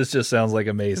this just sounds like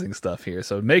amazing stuff here.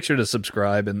 So make sure to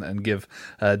subscribe and give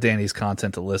Danny's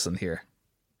content a listen here.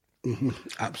 Mm-hmm.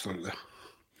 Absolutely.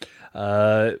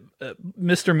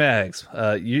 Mr. Mags,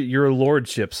 your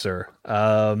lordship, sir.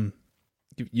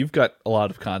 You've got a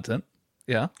lot of content.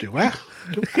 Yeah. Do I?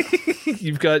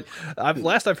 You've got.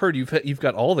 Last I've heard, you've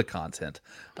got all the content.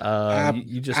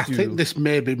 You just. I think this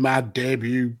may be my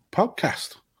debut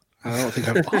podcast. I don't think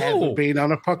I've ever been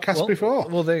on a podcast before.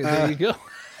 Well, there you go.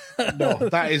 No,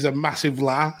 that is a massive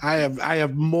lie. I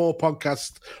have more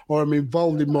podcasts, or I'm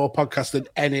involved in more podcasts than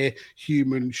any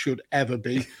human should ever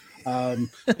be.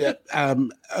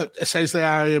 Essentially,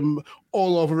 I am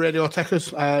all over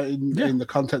Radiotekers in the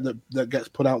content that gets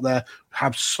put out there.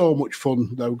 Have so much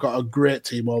fun. We've got a great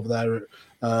team over there at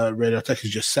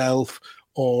Radiotekers, yourself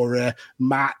or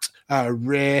Matt,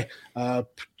 Ray,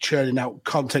 churning out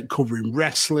content covering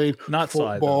wrestling, not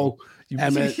football.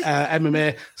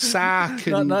 MMA. Sa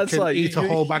can eat a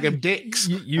whole bag of dicks.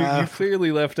 You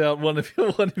clearly left out one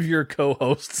of your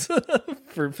co-hosts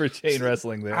for chain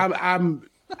wrestling there. I'm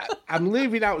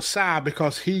leaving out Sa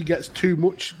because he gets too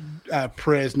much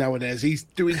praise nowadays. He's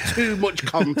doing too much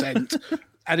content,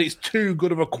 and it's too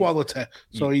good of a quality,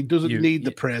 so he doesn't need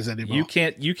the praise anymore.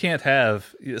 You can't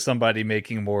have somebody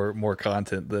making more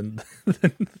content than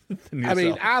yourself. I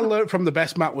mean, I learned from the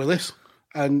best Matt Willis.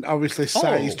 And obviously,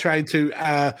 Sa is trying to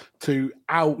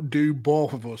outdo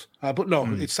both of us. But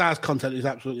no, Sa's content is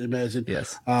absolutely amazing.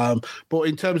 Yes. But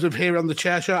in terms of here on the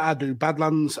Chair Show, I do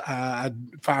Badlands.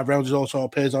 5 Rounds also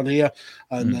appears on here.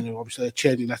 And then obviously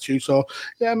changing that too. So,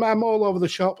 yeah, I'm all over the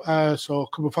shop. So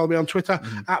come and follow me on Twitter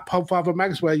at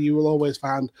PodfatherMags, where you will always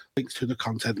find links to the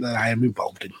content that I am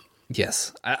involved in.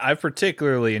 Yes, I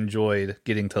particularly enjoyed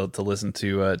getting to listen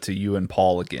to you and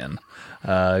Paul again,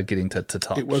 getting to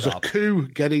talk. It was a coup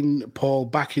getting Paul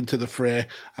back into the fray,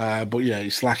 but yeah,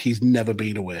 it's like he's never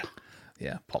been away.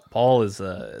 Yeah, Paul is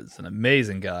an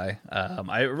amazing guy.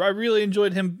 I really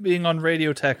enjoyed him being on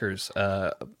Radiotekers,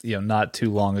 not too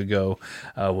long ago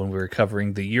when we were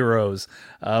covering the Euros.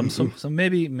 So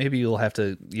maybe you'll have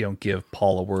to give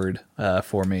Paul a word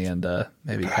for me and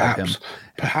maybe have him.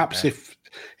 Perhaps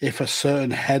if a certain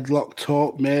headlock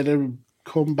talk made him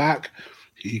come back,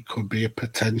 he could be a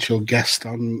potential guest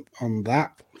on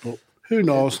that. But who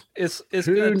knows?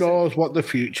 Who knows what the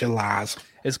future lies?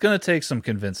 It's going to take some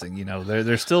convincing.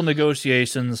 There's still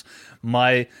negotiations.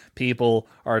 My people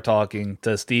are talking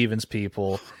to Steven's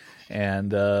people,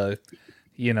 and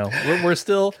we're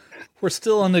still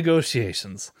on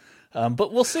negotiations.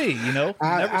 But we'll see,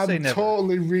 I'm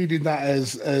totally reading that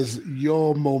as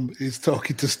your mum is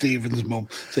talking to Stephen's mum,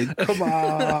 saying, come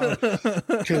on.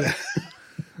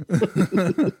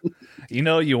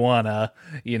 You wanna,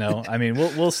 I mean,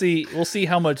 we'll see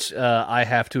how much I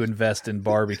have to invest in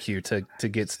barbecue to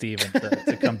get Steven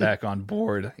to come back on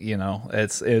board.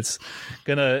 It's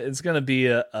gonna be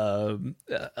an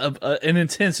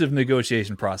intensive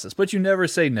negotiation process, but you never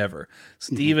say never.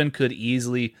 Steven could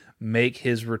easily make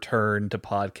his return to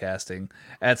podcasting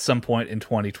at some point in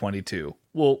 2022.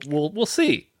 We'll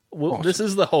see. Awesome. This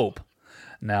is the hope.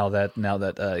 Now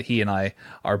that he and I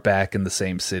are back in the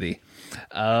same city.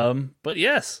 But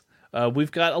yes,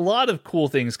 we've got a lot of cool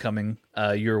things coming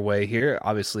your way here.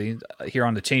 Obviously, here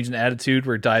on the Change in Attitude,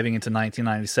 we're diving into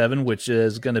 1997, which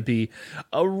is going to be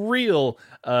a real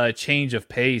change of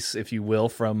pace, if you will,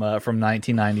 from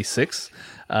 1996.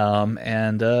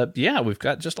 We've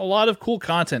got just a lot of cool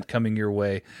content coming your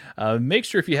way. Make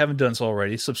sure, if you haven't done so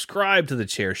already, subscribe to the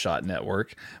Chairshot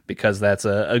Network, because that's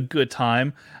a good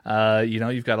time.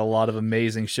 You've got a lot of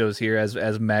amazing shows here,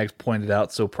 as Mags pointed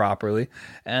out so properly.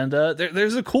 And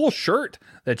there's a cool shirt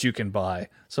that you can buy.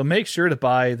 So make sure to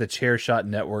buy the Chairshot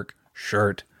Network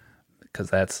shirt,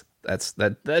 because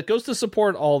that goes to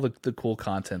support all the cool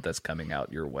content that's coming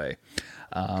out your way.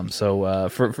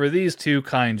 For these two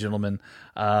kind gentlemen,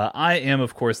 I am,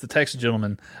 of course, the Texas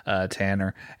gentleman,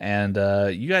 Tanner, and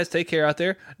you guys take care out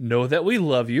there. Know that we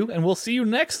love you, and we'll see you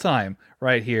next time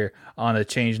right here on A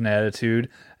Change in Attitude.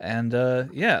 And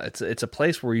it's a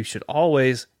place where you should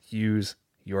always use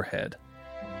your head.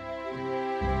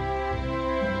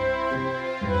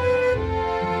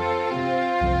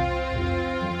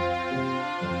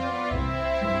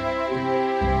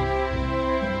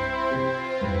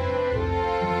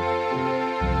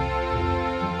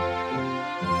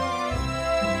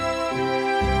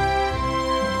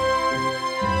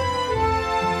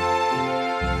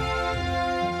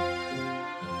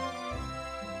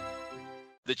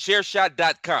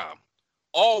 TheChairShot.com.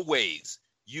 Always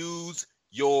use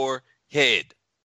your head.